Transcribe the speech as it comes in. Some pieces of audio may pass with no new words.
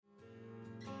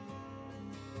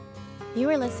You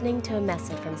are listening to a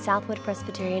message from Southwood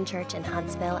Presbyterian Church in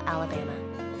Huntsville, Alabama.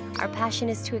 Our passion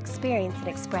is to experience and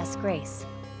express grace.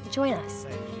 Join us.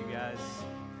 Thank you, guys.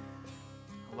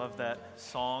 I love that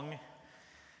song.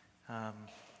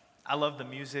 I love the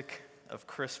music of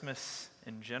Christmas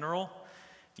in general.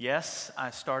 Yes,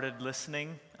 I started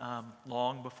listening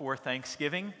long before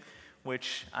Thanksgiving,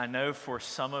 which I know for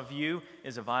some of you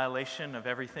is a violation of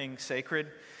everything sacred.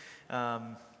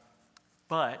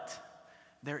 But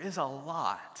there is a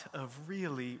lot of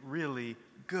really, really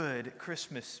good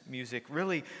Christmas music,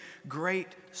 really great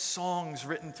songs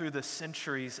written through the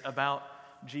centuries about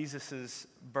Jesus'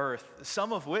 birth,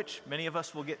 some of which many of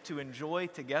us will get to enjoy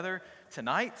together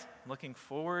tonight. Looking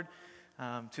forward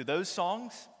to those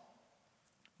songs.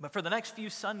 But for the next few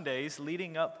Sundays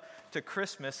leading up to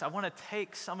Christmas, I want to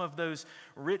take some of those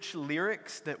rich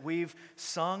lyrics that we've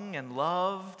sung and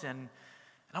loved, and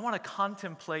I want to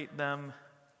contemplate them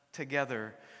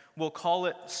together. We'll call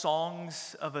it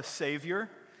Songs of a Savior.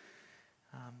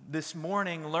 This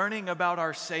morning, learning about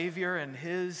our Savior and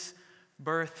His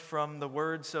birth from the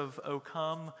words of O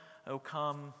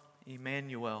come,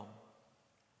 Emmanuel.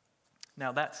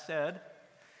 Now that said,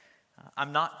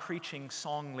 I'm not preaching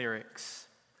song lyrics.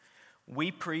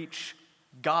 We preach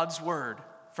God's Word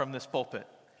from this pulpit,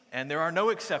 and there are no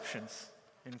exceptions,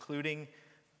 including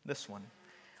this one.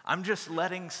 I'm just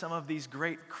letting some of these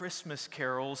great Christmas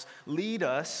carols lead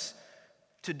us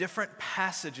to different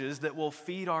passages that will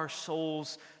feed our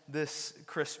souls this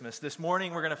Christmas. This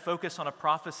morning, we're going to focus on a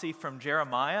prophecy from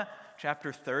Jeremiah,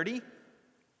 chapter 30.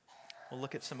 We'll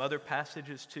look at some other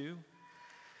passages too.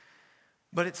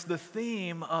 But it's the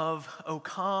theme of O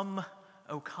come,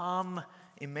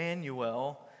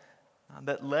 Emmanuel,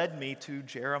 that led me to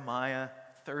Jeremiah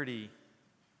 30.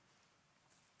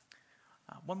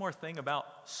 One more thing about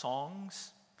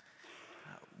songs.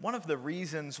 One of the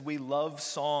reasons we love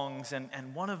songs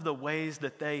and one of the ways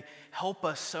that they help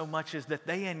us so much is that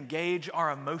they engage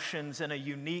our emotions in a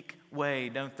unique way,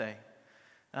 don't they?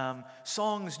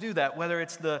 Songs do that, whether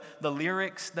it's the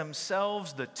lyrics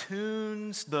themselves, the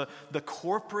tunes, the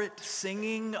corporate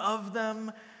singing of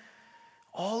them.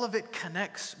 All of it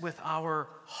connects with our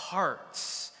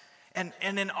hearts. And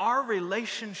in our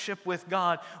relationship with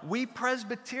God, we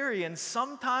Presbyterians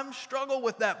sometimes struggle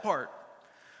with that part.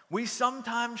 We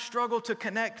sometimes struggle to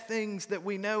connect things that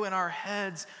we know in our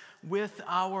heads with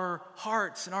our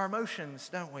hearts and our emotions,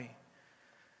 don't we?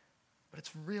 But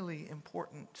it's really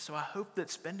important. So I hope that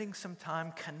spending some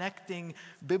time connecting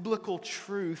biblical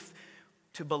truth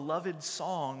to beloved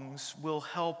songs will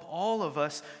help all of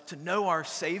us to know our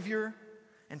Savior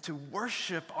and to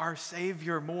worship our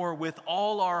Savior more with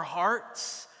all our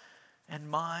hearts and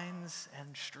minds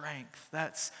and strength.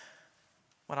 That's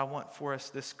what I want for us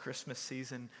this Christmas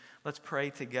season. Let's pray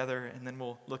together, and then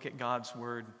we'll look at God's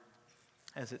Word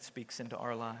as it speaks into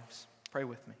our lives. Pray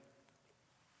with me.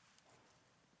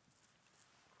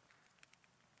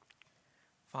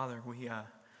 Father,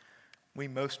 we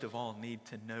most of all need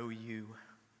to know You.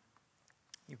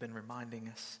 You've been reminding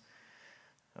us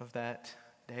of that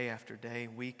day after day,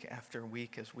 week after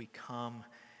week, as we come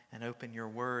and open Your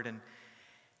Word. And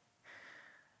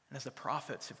as the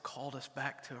prophets have called us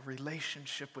back to a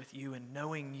relationship with You and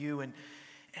knowing You. And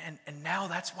now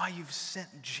that's why You've sent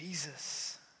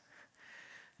Jesus.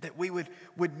 That we would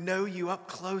know You up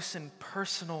close and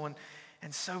personal.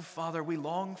 And so, Father, we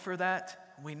long for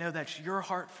that. We know that's Your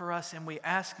heart for us. And we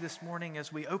ask this morning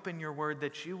as we open Your Word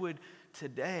that You would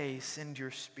today send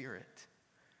Your Spirit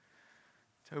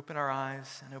to open our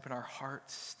eyes and open our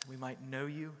hearts, that we might know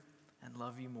You and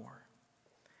love You more.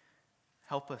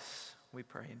 Help us, we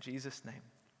pray, in Jesus' name.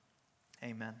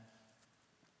 Amen.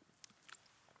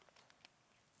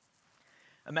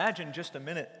 Imagine just a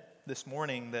minute this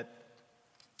morning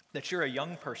that you're a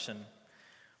young person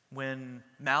when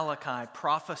Malachi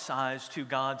prophesies to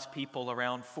God's people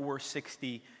around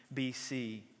 460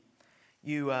 BC.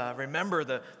 You remember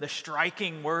the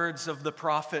striking words of the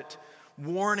prophet,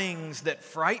 warnings that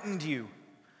frightened you,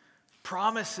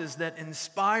 promises that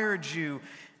inspired you,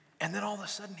 and then all of a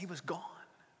sudden he was gone.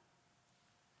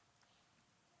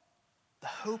 The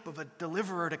hope of a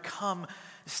deliverer to come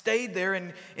stayed there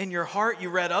in your heart. You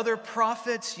read other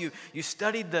prophets, you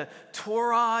studied the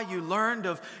Torah, you learned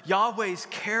of Yahweh's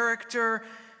character,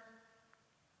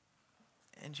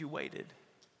 and you waited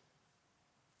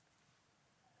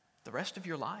the rest of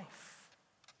your life.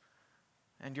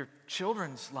 And your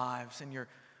children's lives, and your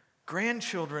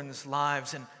grandchildren's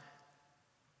lives, and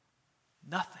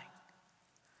nothing.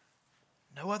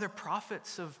 No other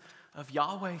prophets of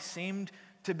Yahweh seemed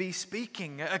to be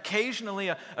speaking. Occasionally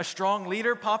a strong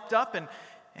leader popped up and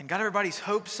got everybody's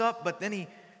hopes up, but then he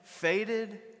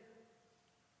faded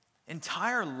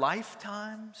entire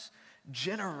lifetimes,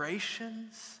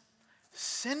 generations,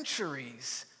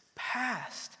 centuries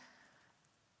passed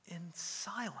in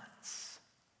silence.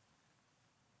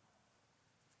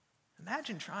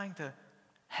 Imagine trying to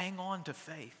hang on to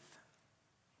faith.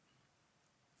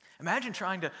 Imagine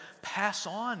trying to pass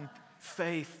on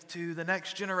faith to the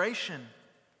next generation.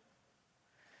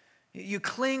 You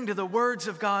cling to the words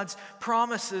of God's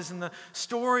promises and the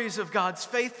stories of God's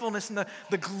faithfulness and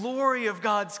the glory of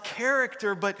God's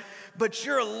character, but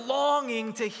you're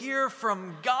longing to hear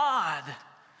from God,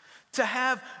 to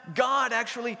have God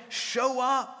actually show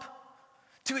up,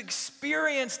 to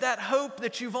experience that hope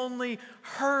that you've only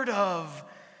heard of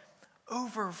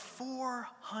over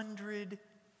 400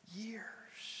 years.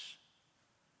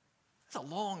 That's a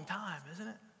long time, isn't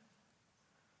it?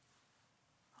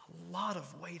 A lot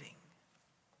of waiting.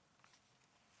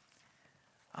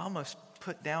 I almost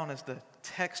put down as the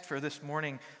text for this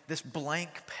morning this blank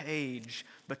page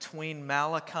between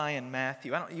Malachi and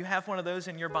Matthew. You have one of those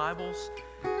in your Bibles?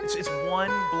 It's one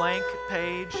blank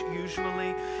page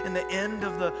usually. In the end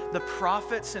of the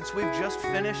prophets, since we've just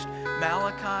finished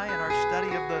Malachi and our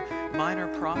study of the minor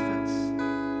prophets.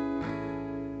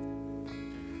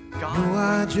 God, no,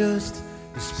 I just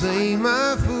display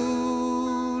my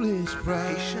foolish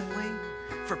pride. Patiently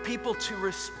for people to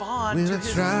respond to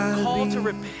His call to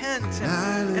repent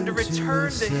and to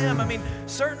return to Him. I mean,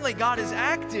 certainly God is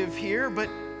active here, but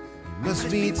His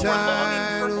people are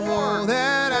longing for more, for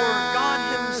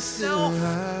God Himself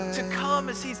to come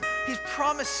as He's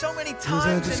promised so many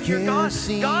times, and here God's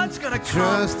going to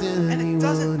come, and it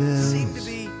doesn't seem to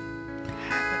be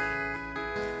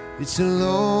happening. It's a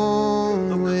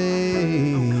long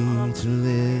way to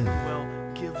live.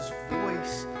 Gives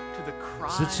voice to the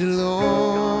cries. Such a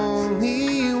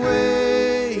lonely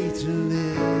way to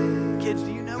live. Kids,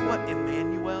 do you know what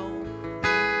Emmanuel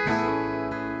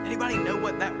is? Anybody know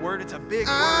what that word? It's a big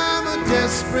word. I'm a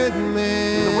desperate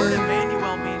man. The word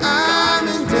Emmanuel means I'm God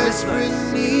is in with desperate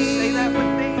us. need Say that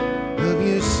with me. of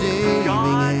your saving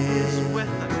God hand. is with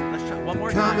us. Let's try one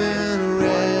more Come time. and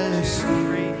 1, 2,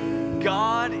 3.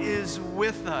 God is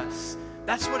with us.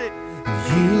 That's what it means.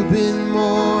 You've been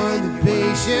more than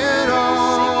patient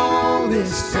all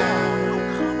this time. Oh,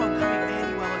 come,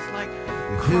 Emmanuel. It's like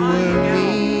If it were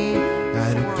me,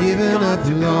 I'd have given up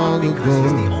long because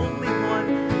He's the ago. only one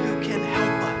who can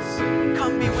help us.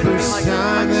 Come be with me First like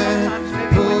time that sometimes maybe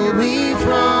when pulled you're me alone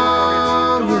from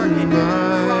or it's dark the and you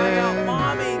cry mire. out,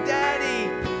 Mommy, Daddy,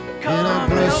 come And I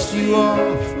brushed help you me.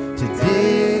 off to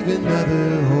dig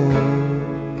another hole.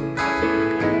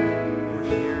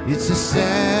 It's a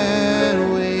sad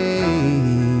way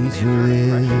to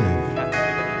live.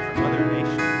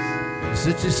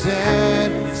 Such a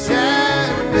sad,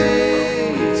 sad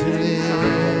way to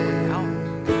live. Without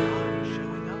God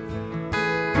showing up.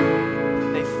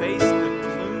 They face the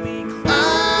gloomy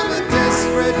I'm a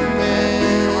desperate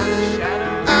man.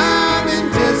 shadows. I'm in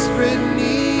desperate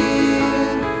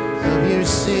need of your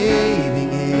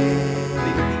saving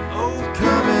hand.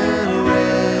 Come and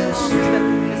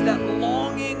rescue. It's that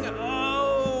longing,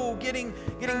 getting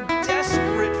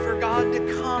desperate for God to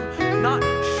come, not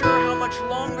sure how much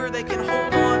longer they can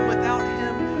hold on without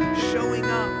Him showing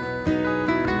up.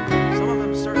 Some of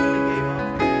them certainly gave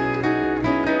up.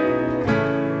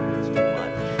 It's too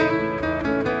much.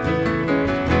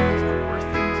 It's not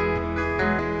worth it.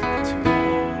 It's been too long.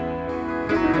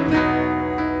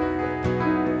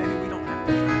 Maybe we don't have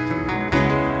to try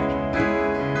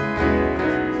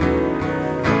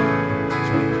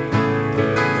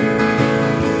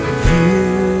You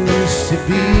used to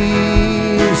be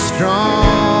a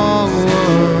strong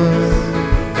one,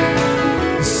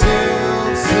 a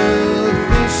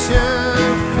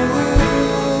self-sufficient fool.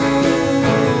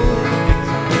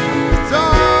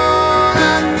 Thought I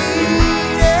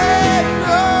needed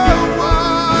no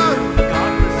one,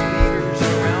 godless leaders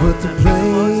surround but the them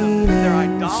because of their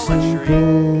plain and idolatry.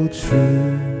 simple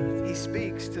truth. He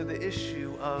speaks to the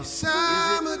issue of Yes,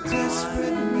 I'm a is it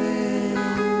desperate God? man.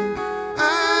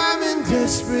 I'm in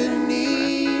desperate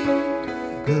need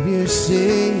of your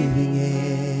saving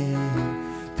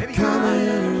hand. Maybe Come God,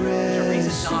 and there's a reason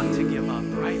rescue. not to give up,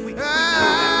 right? We know I'm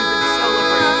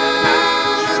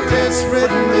that. a We've been celebrating desperate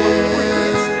that.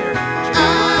 man.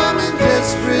 I'm in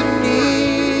desperate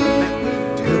need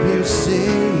of your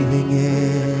saving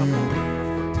hand.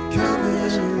 Come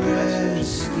and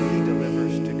rescue. He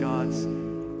delivers to God's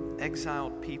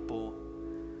exiled people.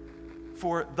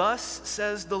 For thus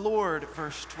says the Lord,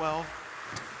 verse 12,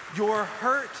 your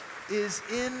hurt is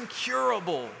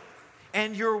incurable,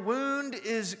 and your wound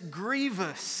is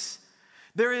grievous.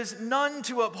 There is none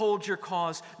to uphold your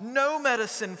cause, no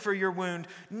medicine for your wound,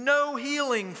 no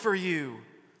healing for you.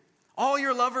 All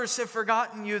your lovers have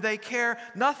forgotten you. They care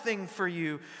nothing for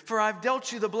you. For I've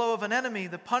dealt you the blow of an enemy,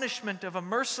 the punishment of a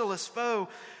merciless foe,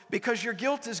 because your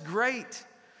guilt is great,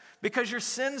 because your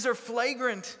sins are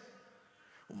flagrant.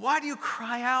 Why do you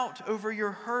cry out over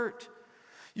your hurt?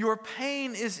 Your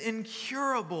pain is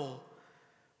incurable,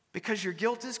 because your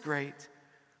guilt is great,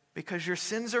 because your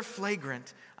sins are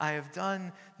flagrant. I have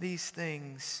done these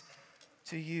things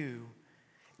to you.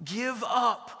 Give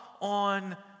up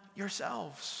on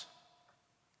yourselves,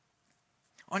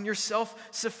 on your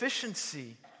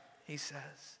self-sufficiency, he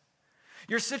says.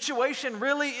 Your situation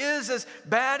really is as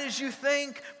bad as you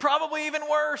think, probably even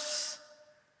worse.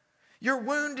 Your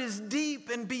wound is deep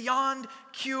and beyond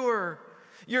cure.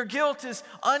 Your guilt is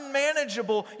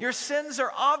unmanageable. Your sins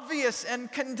are obvious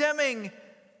and condemning.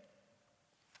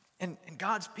 And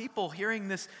God's people, hearing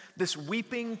this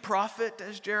weeping prophet,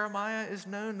 as Jeremiah is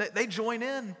known, they join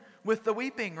in with the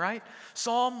weeping, right?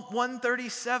 Psalm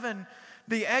 137,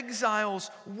 the exiles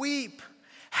weep.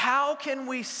 How can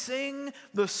we sing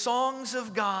the songs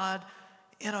of God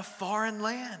in a foreign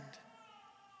land?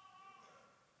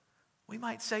 We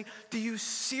might say, do you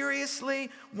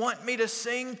seriously want me to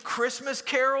sing Christmas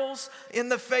carols in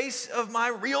the face of my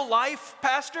real life,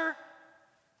 Pastor?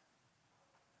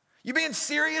 You being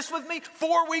serious with me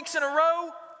 4 weeks in a row?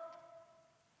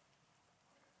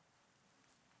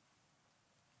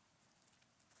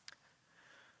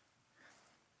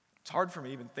 It's hard for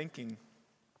me even thinking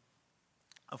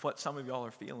of what some of y'all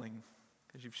are feeling,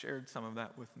 because you've shared some of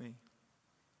that with me.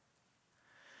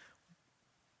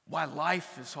 Why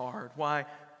life is hard, why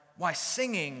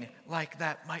singing like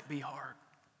that might be hard.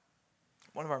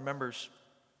 One of our members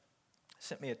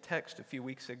sent me a text a few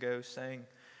weeks ago saying,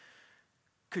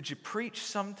 could you preach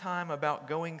sometime about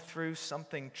going through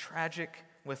something tragic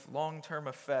with long-term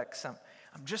effects? I'm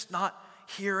just not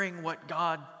hearing what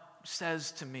God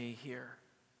says to me here.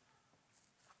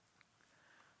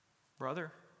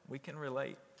 Brother, we can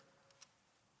relate.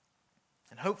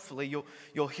 And hopefully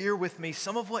you'll hear with me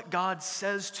some of what God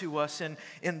says to us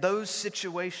in those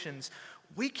situations.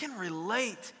 We can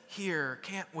relate here,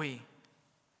 can't we?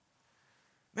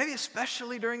 Maybe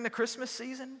especially during the Christmas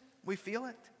season, we feel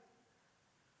it.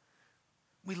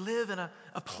 We live in a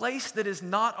place that is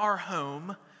not our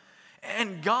home,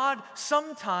 and God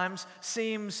sometimes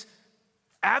seems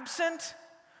absent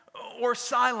or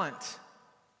silent.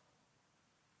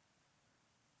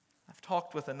 I've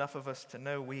talked with enough of us to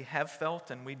know we have felt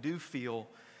and we do feel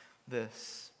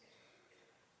this.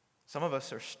 Some of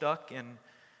us are stuck in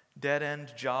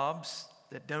dead-end jobs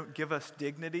that don't give us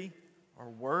dignity or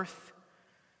worth,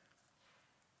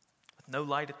 with no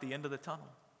light at the end of the tunnel.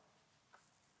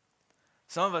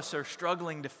 Some of us are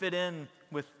struggling to fit in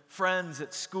with friends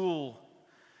at school,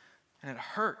 and it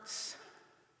hurts.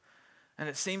 And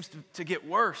it seems to get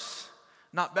worse,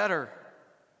 not better.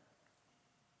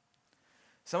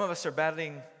 Some of us are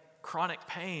battling chronic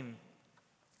pain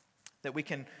that we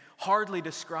can hardly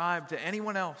describe to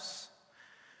anyone else.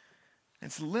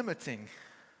 It's limiting.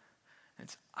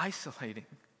 It's isolating.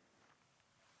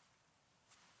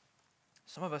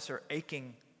 Some of us are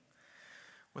aching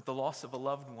with the loss of a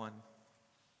loved one,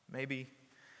 maybe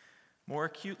more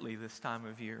acutely this time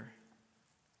of year.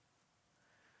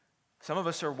 Some of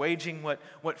us are waging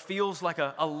what feels like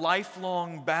a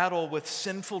lifelong battle with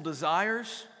sinful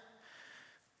desires,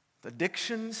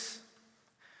 addictions,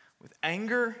 with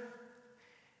anger.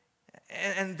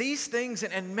 And these things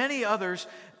and many others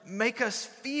make us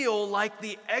feel like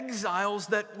the exiles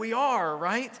that we are,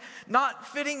 right? Not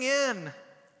fitting in,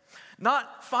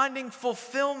 not finding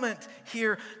fulfillment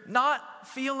here, not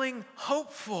feeling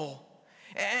hopeful,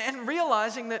 and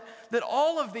realizing that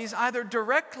all of these, either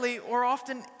directly or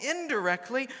often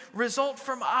indirectly, result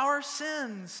from our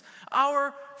sins,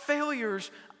 our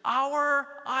failures, our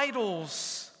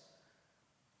idols.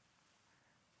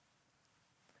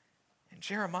 And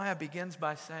Jeremiah begins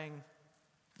by saying,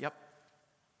 yep,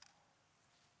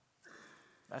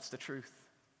 that's the truth.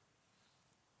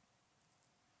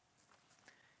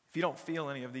 If you don't feel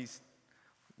any of these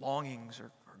longings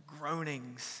or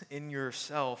groanings in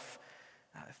yourself,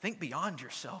 think beyond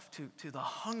yourself to the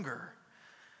hunger,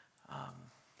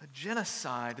 the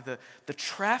genocide, the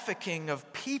trafficking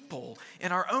of people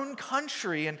in our own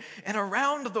country and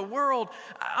around the world.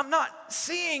 I'm not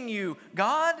seeing you,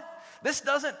 God. This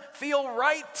doesn't feel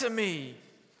right to me.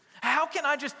 How can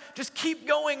I just keep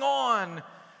going on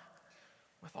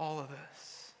with all of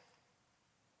this?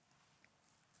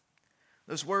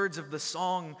 Those words of the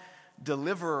song,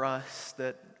 Deliver Us,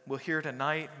 that we'll hear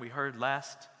tonight, we heard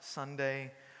last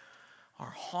Sunday,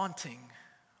 are haunting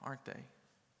aren't they?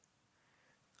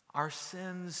 Our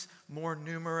sins more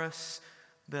numerous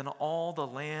than all the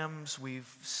lambs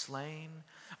we've slain.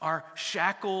 Our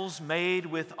shackles made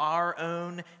with our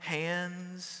own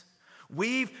hands.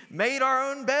 We've made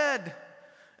our own bed.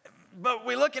 But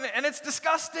we look at it and it's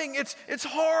disgusting. It's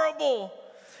horrible.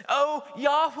 Oh,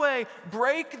 Yahweh,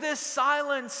 break this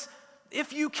silence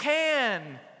if you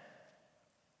can.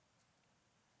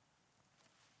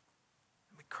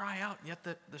 We cry out, and yet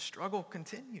the struggle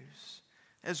continues.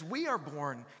 As we are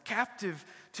born captive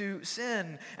to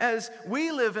sin, as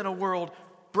we live in a world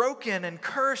broken and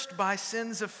cursed by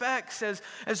sin's effects,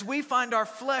 as we find our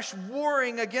flesh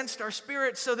warring against our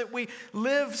spirit so that we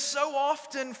live so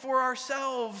often for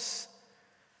ourselves,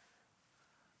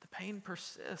 the pain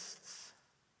persists.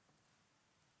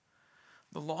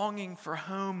 The longing for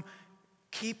home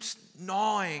keeps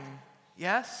gnawing.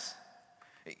 Yes?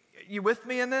 You with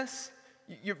me in this?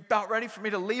 You're about ready for me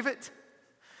to leave it?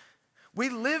 We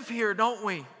live here, don't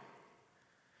we?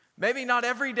 Maybe not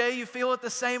every day you feel it the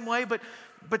same way, but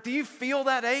do you feel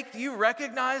that ache? Do you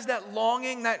recognize that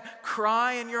longing, that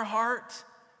cry in your heart?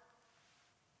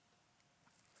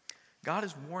 God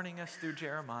is warning us through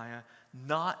Jeremiah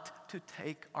not to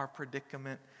take our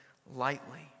predicament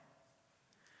lightly.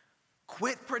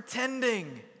 Quit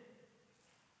pretending.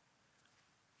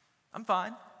 I'm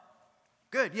fine.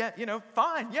 Good, yeah,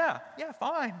 fine, yeah,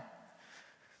 fine.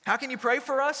 How can you pray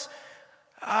for us?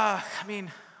 My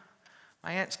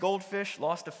aunt's goldfish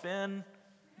lost a fin.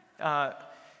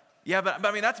 But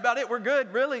that's about it. We're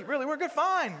good, really, we're good,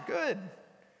 fine, good.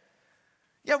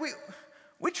 Yeah,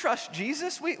 we trust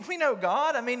Jesus. We know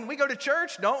God. We go to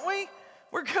church, don't we?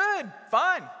 We're good,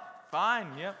 fine,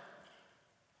 yep.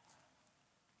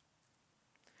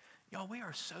 Y'all, we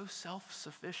are so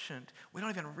self-sufficient, we don't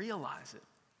even realize it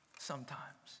sometimes.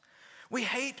 We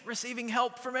hate receiving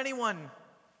help from anyone.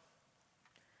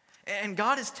 And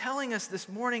God is telling us this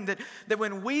morning that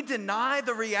when we deny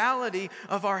the reality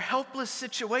of our helpless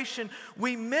situation,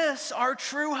 we miss our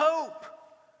true hope.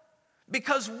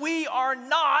 Because we are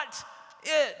not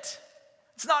it.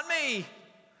 It's not me.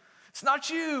 It's not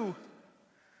you.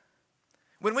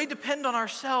 When we depend on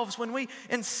ourselves, when we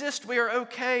insist we are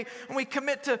okay, when we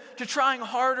commit to trying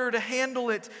harder to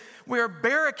handle it, we are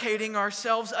barricading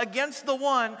ourselves against the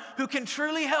one who can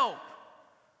truly help.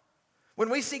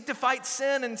 When we seek to fight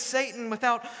sin and Satan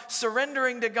without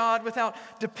surrendering to God, without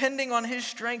depending on His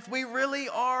strength, we really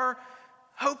are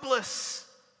hopeless.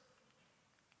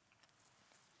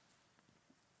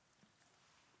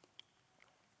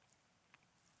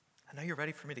 I know you're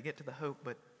ready for me to get to the hope,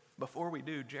 but before we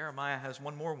do, Jeremiah has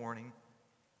one more warning.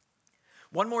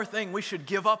 One more thing we should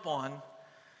give up on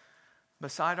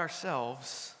beside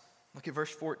ourselves. Look at verse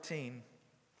 14.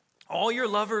 All your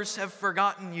lovers have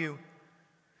forgotten you.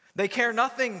 They care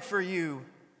nothing for you.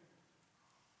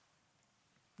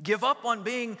 Give up on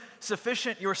being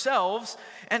sufficient yourselves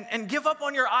and give up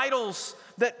on your idols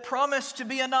that promise to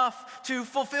be enough to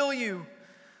fulfill you.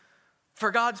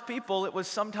 For God's people, it was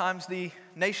sometimes the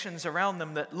nations around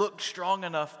them that looked strong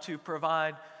enough to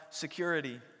provide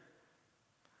security.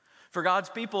 For God's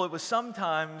people, it was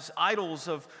sometimes idols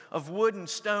of wood and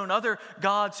stone, other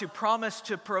gods who promised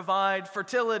to provide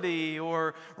fertility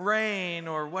or rain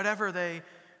or whatever they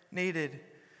needed.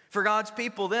 For God's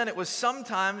people then, it was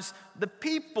sometimes the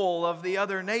people of the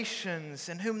other nations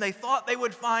in whom they thought they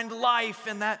would find life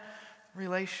in that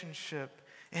relationship.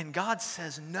 And God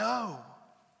says, no.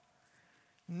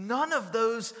 None of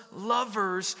those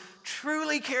lovers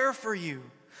truly care for you,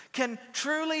 can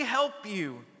truly help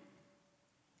you.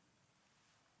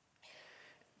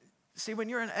 See, when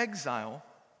you're in exile,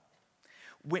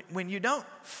 when you don't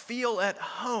feel at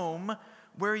home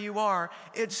where you are,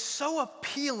 it's so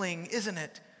appealing, isn't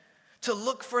it, to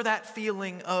look for that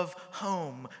feeling of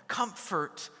home,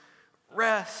 comfort,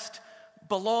 rest,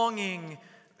 belonging,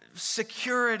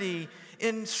 security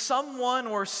in someone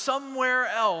or somewhere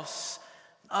else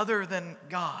other than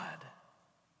God.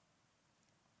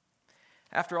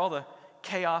 After all the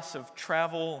chaos of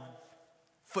travel,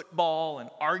 football, and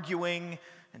arguing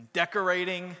and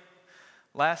decorating,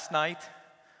 last night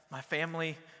my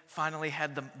family finally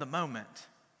had the moment.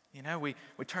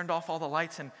 We turned off all the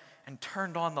lights and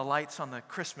turned on the lights on the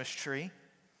Christmas tree.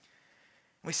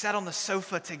 We sat on the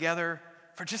sofa together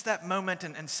for just that moment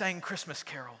and sang Christmas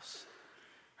carols.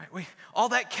 Right? All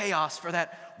that chaos for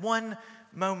that one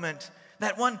moment,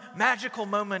 that one magical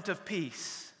moment of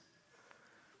peace.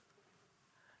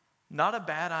 Not a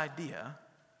bad idea,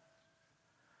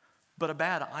 but a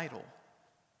bad idol.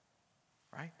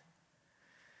 Right?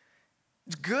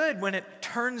 It's good when it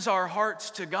turns our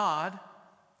hearts to God.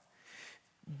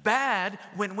 Bad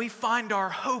when we find our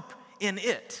hope in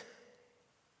it.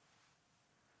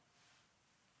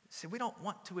 See, we don't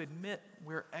want to admit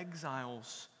we're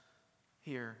exiles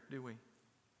here, do we?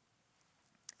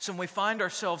 So when we find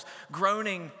ourselves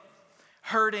groaning,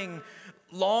 hurting,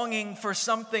 longing for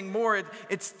something more,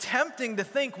 it's tempting to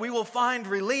think we will find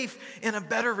relief in a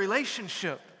better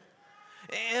relationship,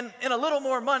 in a little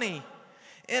more money,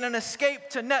 in an escape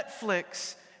to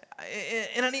Netflix,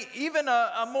 in even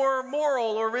a more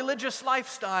moral or religious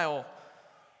lifestyle,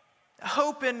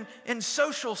 hope in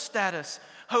social status,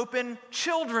 hope in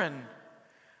children,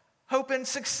 hope in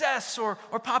success or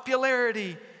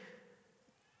popularity.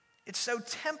 It's so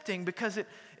tempting because it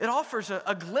offers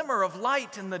a glimmer of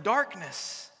light in the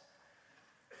darkness.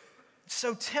 It's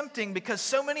so tempting because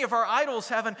so many of our idols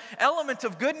have an element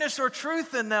of goodness or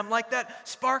truth in them, like that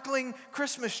sparkling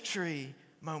Christmas tree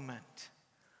moment.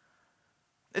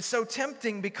 It's so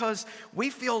tempting because we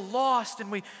feel lost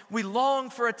and we long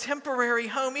for a temporary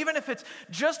home, even if it's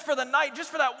just for the night,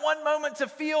 just for that one moment to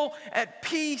feel at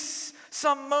peace,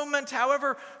 some moment,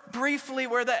 however briefly,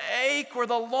 where the ache or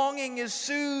the longing is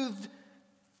soothed.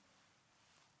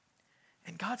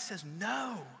 And God says,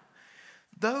 no,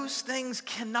 those things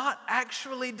cannot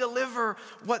actually deliver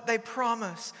what they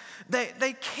promise.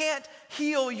 They can't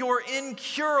heal your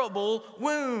incurable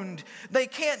wound. They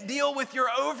can't deal with your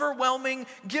overwhelming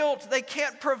guilt. They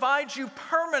can't provide you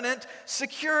permanent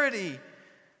security.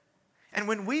 And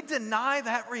when we deny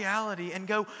that reality and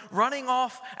go running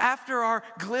off after our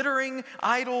glittering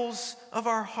idols of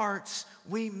our hearts,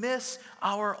 we miss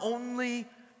our only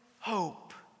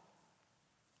hope.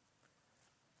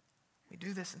 We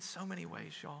do this in so many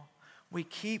ways, y'all. We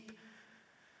keep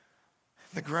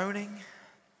the groaning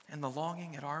and the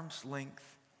longing at arm's length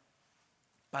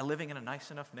by living in a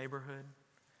nice enough neighborhood,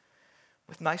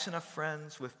 with nice enough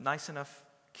friends, with nice enough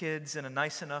kids in a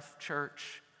nice enough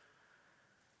church,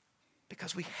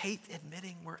 because we hate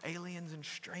admitting we're aliens and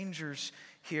strangers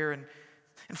here.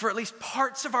 And for at least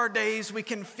parts of our days, we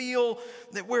can feel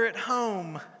that we're at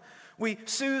home. We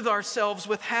soothe ourselves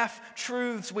with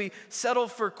half-truths. We settle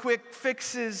for quick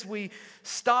fixes. We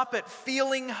stop at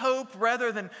feeling hope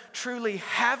rather than truly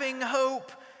having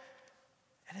hope.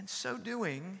 And in so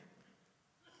doing,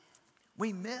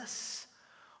 we miss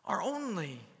our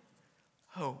only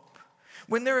hope.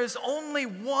 When there is only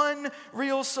one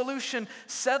real solution,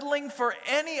 settling for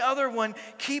any other one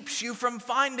keeps you from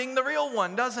finding the real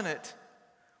one, doesn't it?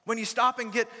 When you stop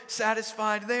and get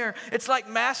satisfied there. It's like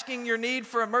masking your need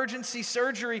for emergency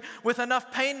surgery with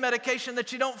enough pain medication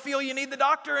that you don't feel you need the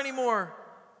doctor anymore.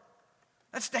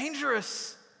 That's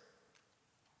dangerous.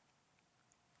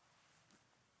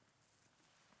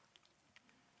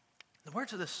 The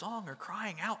words of this song are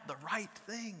crying out the right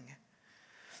thing.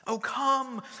 O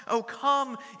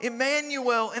come,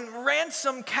 Emmanuel, and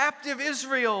ransom captive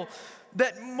Israel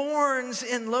that mourns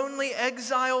in lonely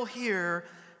exile here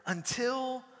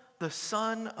until the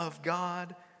Son of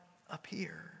God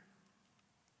appear.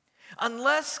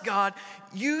 Unless, God,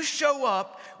 you show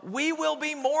up, we will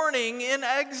be mourning in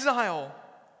exile.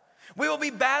 We will be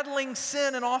battling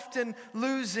sin and often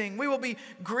losing. We will be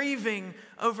grieving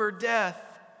over death.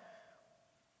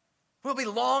 We'll be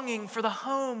longing for the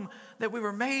home that we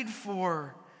were made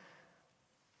for.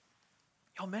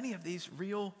 Y'all, many of these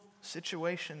real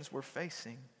situations we're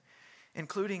facing,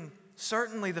 including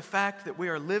certainly the fact that we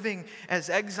are living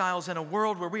as exiles in a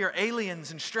world where we are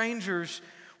aliens and strangers,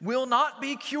 will not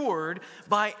be cured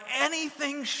by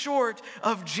anything short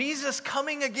of Jesus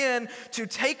coming again to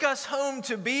take us home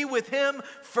to be with Him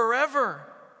forever.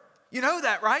 You know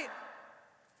that, right?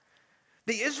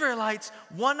 The Israelites'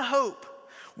 one hope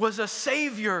was a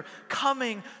Savior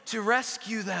coming to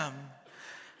rescue them.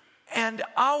 And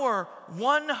our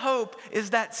one hope is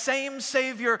that same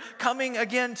Savior coming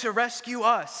again to rescue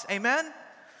us. Amen?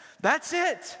 That's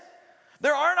it.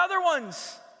 There aren't other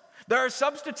ones. There are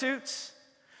substitutes.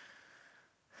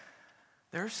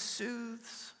 There are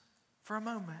soothes for a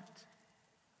moment.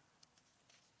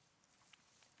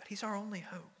 But He's our only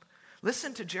hope.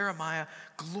 Listen to Jeremiah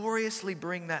gloriously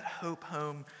bring that hope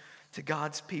home to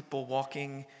God's people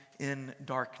walking in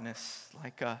darkness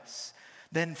like us.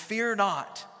 Then fear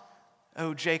not,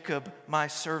 O Jacob, my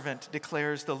servant,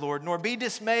 declares the Lord, nor be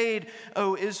dismayed,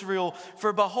 O Israel,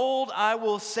 for behold, I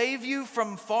will save you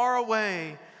from far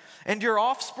away, and your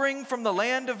offspring from the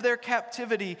land of their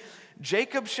captivity.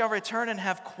 Jacob shall return and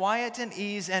have quiet and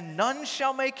ease, and none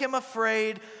shall make him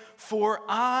afraid, for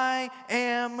I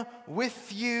am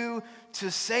with you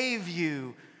to save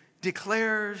you,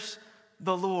 declares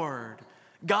the Lord.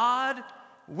 God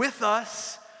with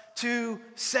us to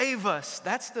save us.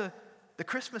 That's the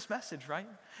Christmas message, right?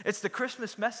 It's the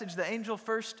Christmas message the angel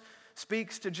first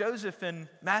speaks to Joseph in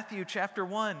Matthew chapter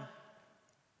 1.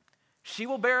 She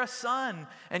will bear a son,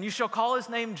 and you shall call his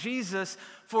name Jesus,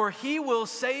 for he will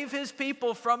save his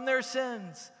people from their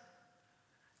sins.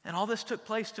 And all this took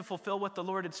place to fulfill what the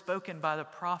Lord had spoken by the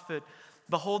prophet.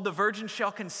 Behold, the virgin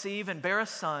shall conceive and bear a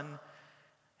son,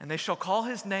 and they shall call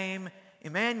his name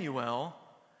Emmanuel,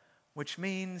 which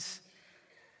means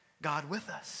God with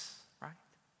us, right?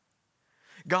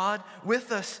 God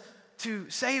with us to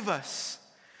save us.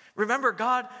 Remember,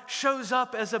 God shows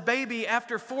up as a baby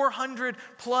after 400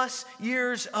 plus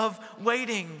years of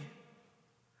waiting.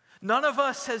 None of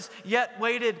us has yet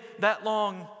waited that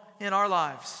long in our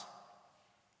lives.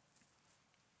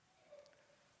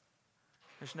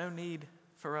 There's no need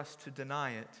for us to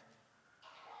deny it.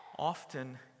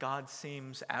 Often, God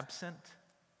seems absent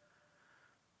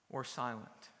or silent.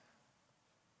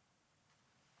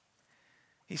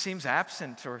 He seems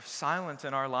absent or silent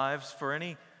in our lives for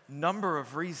any number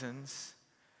of reasons,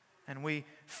 and we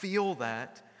feel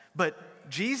that. But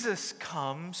Jesus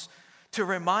comes to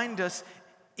remind us,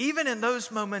 even in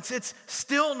those moments, it's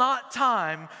still not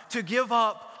time to give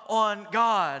up on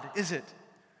God, is it?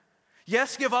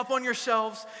 Yes, give up on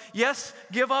yourselves. Yes,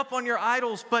 give up on your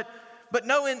idols. But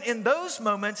no, in those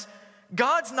moments,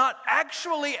 God's not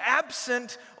actually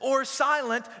absent or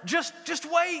silent. Just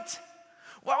wait.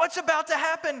 Well, what's about to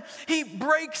happen? He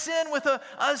breaks in with a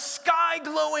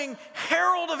sky-glowing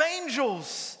herald of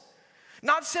angels,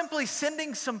 not simply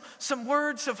sending some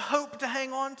words of hope to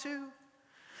hang on to,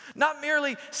 not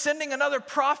merely sending another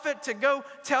prophet to go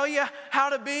tell you how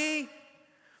to be,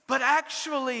 but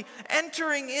actually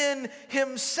entering in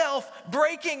himself,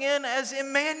 breaking in as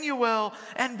Emmanuel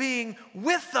and being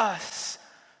with us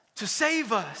to save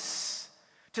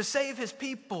his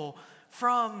people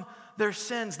from their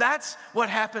sins. That's what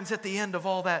happens at the end of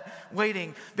all that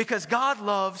waiting, because God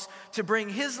loves to bring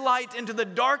his light into the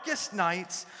darkest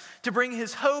nights, to bring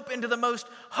his hope into the most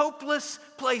hopeless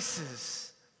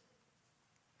places.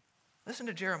 Listen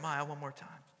to Jeremiah one more time.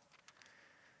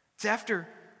 It's after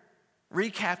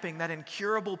recapping that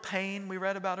incurable pain we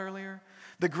read about earlier,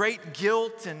 the great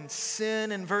guilt and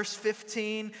sin in verse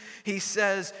 15. He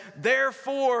says,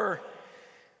 therefore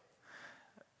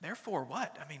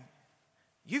what? I mean,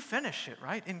 you finish it,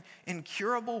 right?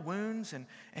 Incurable wounds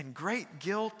and great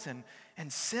guilt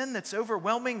and sin that's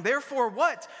overwhelming. Therefore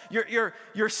what?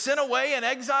 Your sin away in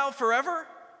exile forever?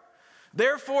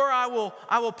 Therefore I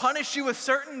will punish you with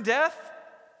certain death?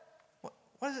 What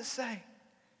does it say?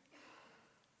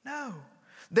 No.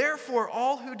 Therefore,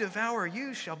 all who devour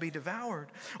you shall be devoured.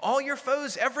 All your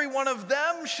foes, every one of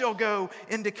them shall go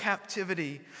into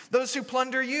captivity. Those who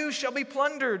plunder you shall be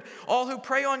plundered. All who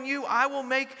prey on you, I will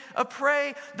make a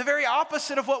prey. The very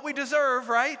opposite of what we deserve,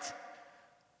 right?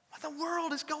 What the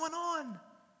world is going on?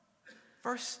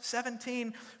 Verse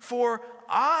 17, for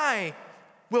I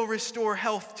will restore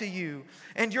health to you,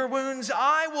 and your wounds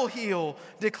I will heal,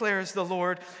 declares the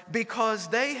Lord, because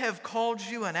they have called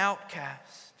you an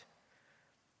outcast.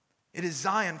 It is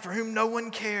Zion for whom no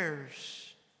one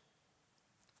cares.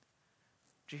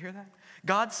 Did you hear that?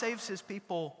 God saves his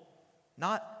people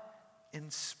not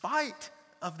in spite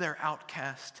of their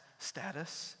outcast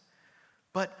status,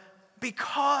 but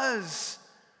because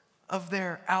of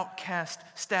their outcast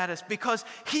status, because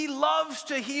he loves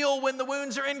to heal when the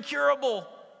wounds are incurable,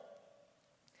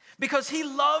 because he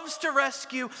loves to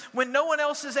rescue when no one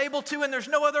else is able to and there's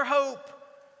no other hope.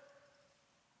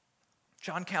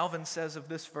 John Calvin says of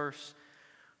this verse,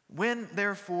 when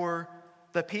therefore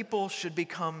the people should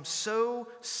become so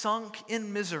sunk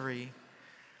in misery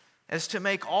as to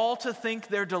make all to think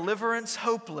their deliverance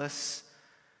hopeless,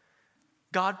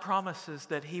 God promises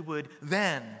that he would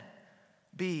then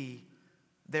be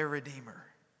their Redeemer.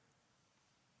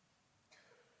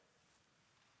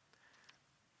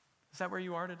 Is that where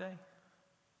you are today?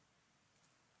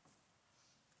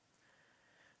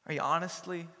 Are you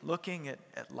honestly looking at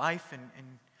life and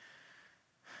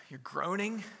you're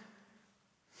groaning?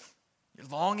 You're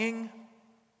longing?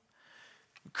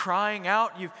 You're crying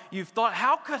out? You've thought,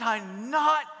 how could I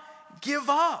not give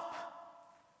up?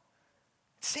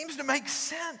 It seems to make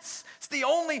sense. It's the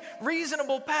only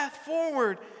reasonable path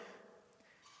forward.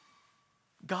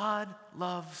 God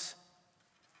loves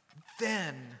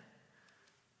then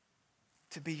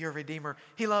to be your Redeemer.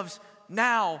 He loves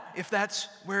now, if that's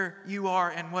where you are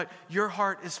and what your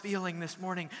heart is feeling this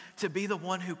morning, to be the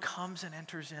one who comes and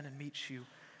enters in and meets you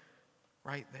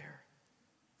right there.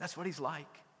 That's what he's like.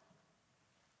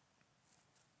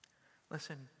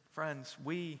 Listen, friends,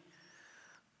 we,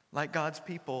 like God's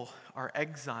people, are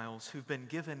exiles who've been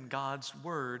given God's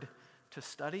word to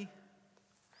study,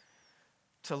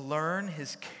 to learn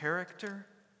his character,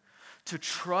 to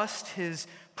trust his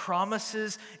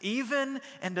promises, even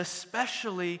and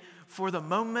especially for the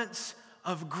moments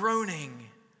of groaning.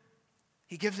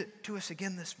 He gives it to us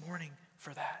again this morning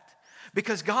for that.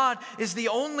 Because God is the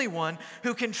only one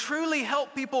who can truly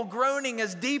help people groaning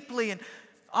as deeply and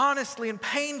honestly and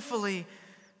painfully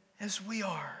as we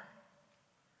are.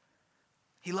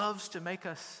 He loves to make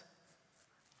us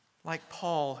like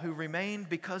Paul, who remained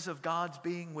because of God's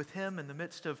being with him in the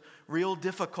midst of real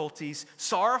difficulties,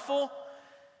 sorrowful,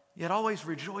 yet always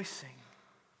rejoicing,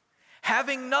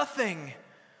 having nothing,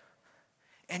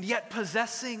 and yet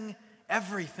possessing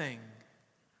everything.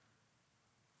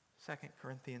 2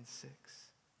 Corinthians 6.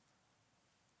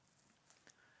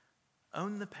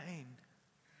 Own the pain.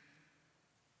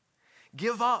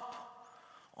 Give up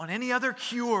on any other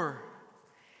cure.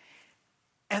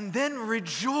 And then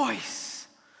rejoice.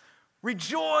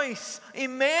 Rejoice.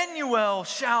 Emmanuel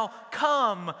shall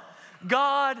come.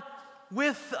 God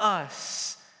with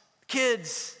us.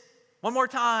 Kids, one more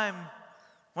time.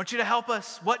 I want you to help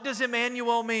us. What does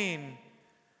Emmanuel mean?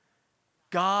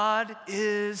 God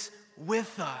is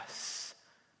with us.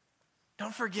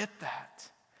 Don't forget that.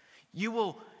 You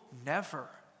will never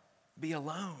be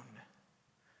alone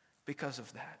because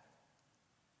of that.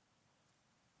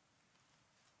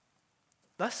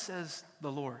 Thus says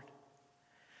the Lord,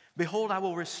 behold, I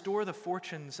will restore the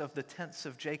fortunes of the tents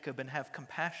of Jacob and have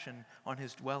compassion on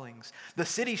his dwellings. The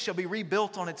city shall be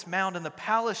rebuilt on its mound, and the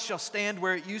palace shall stand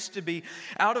where it used to be.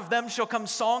 Out of them shall come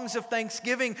songs of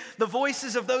thanksgiving, the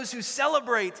voices of those who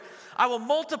celebrate. I will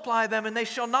multiply them, and they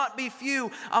shall not be few.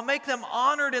 I'll make them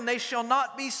honored, and they shall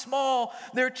not be small.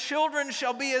 Their children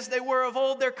shall be as they were of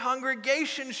old. Their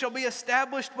congregation shall be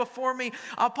established before me.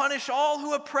 I'll punish all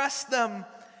who oppress them.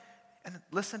 And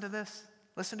listen to this.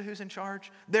 Listen to who's in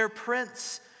charge. Their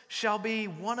prince shall be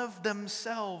one of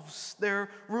themselves.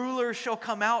 Their ruler shall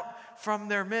come out from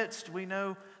their midst. We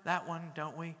know that one,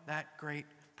 don't we? That great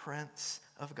prince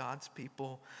of God's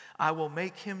people. I will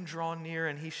make him draw near,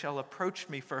 and he shall approach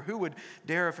me. For who would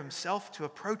dare of himself to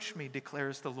approach me,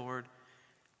 declares the Lord.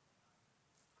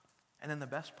 And then the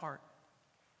best part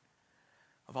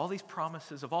of all these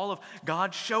promises, of all of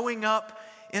God showing up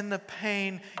in the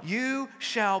pain, you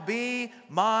shall be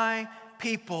my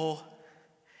people,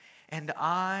 and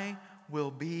I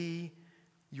will be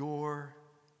your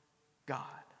God.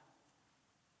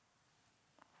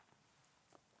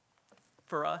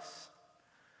 For us,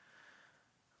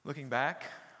 looking back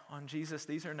on Jesus,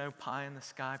 these are no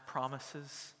pie-in-the-sky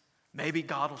promises. Maybe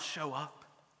God will show up.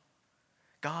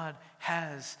 God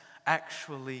has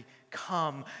actually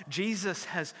come. Jesus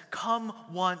has come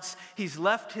once. He's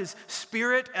left his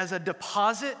Spirit as a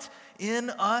deposit in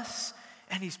us,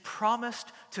 and he's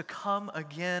promised to come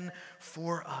again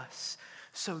for us.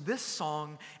 So this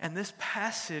song and this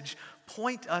passage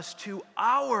point us to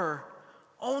our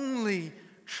only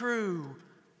true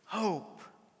hope.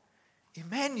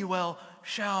 Emmanuel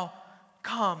shall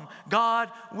come. God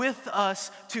with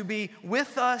us, to be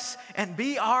with us and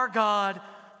be our God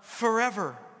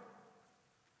forever.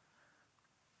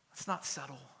 Let's not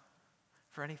settle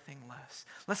for anything less.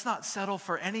 Let's not settle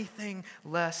for anything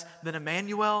less than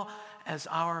Emmanuel as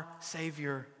our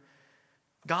Savior,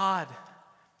 God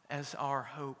as our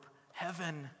hope,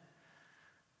 heaven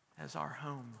as our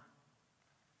home.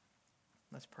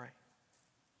 Let's pray.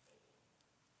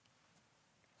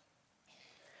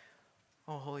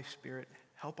 Oh, Holy Spirit,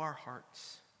 help our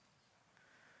hearts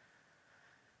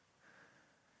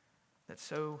that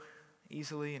so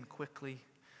easily and quickly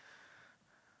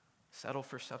settle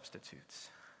for substitutes,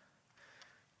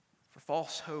 for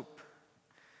false hope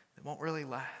that won't really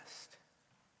last.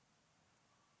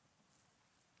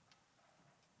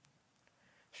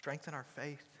 Strengthen our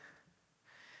faith,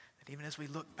 that even as we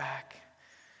look back,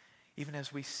 even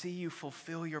as we see you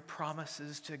fulfill your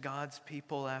promises to God's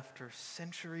people after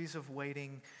centuries of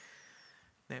waiting,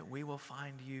 that we will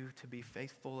find you to be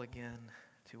faithful again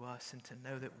to us and to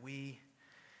know that we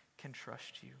can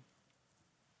trust you.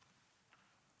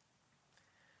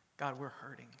 God, we're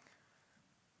hurting.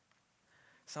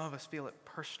 Some of us feel it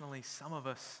personally, some of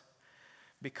us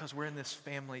because we're in this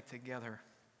family together.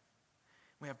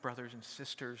 We have brothers and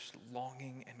sisters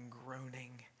longing and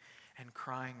groaning and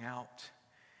crying out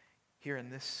here in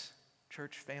this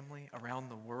church family, around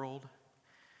the world.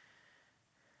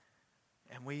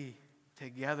 And we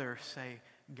together say,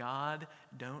 God,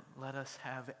 don't let us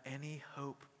have any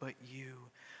hope but you,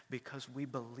 because we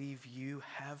believe you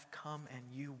have come and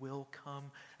you will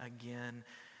come again.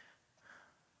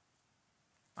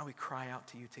 Now we cry out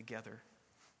to you together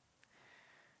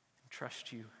and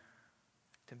trust you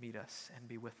to meet us and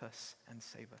be with us and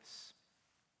save us.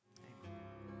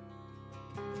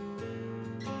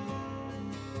 Amen.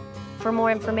 For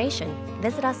more information,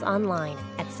 visit us online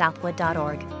at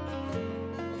southwood.org.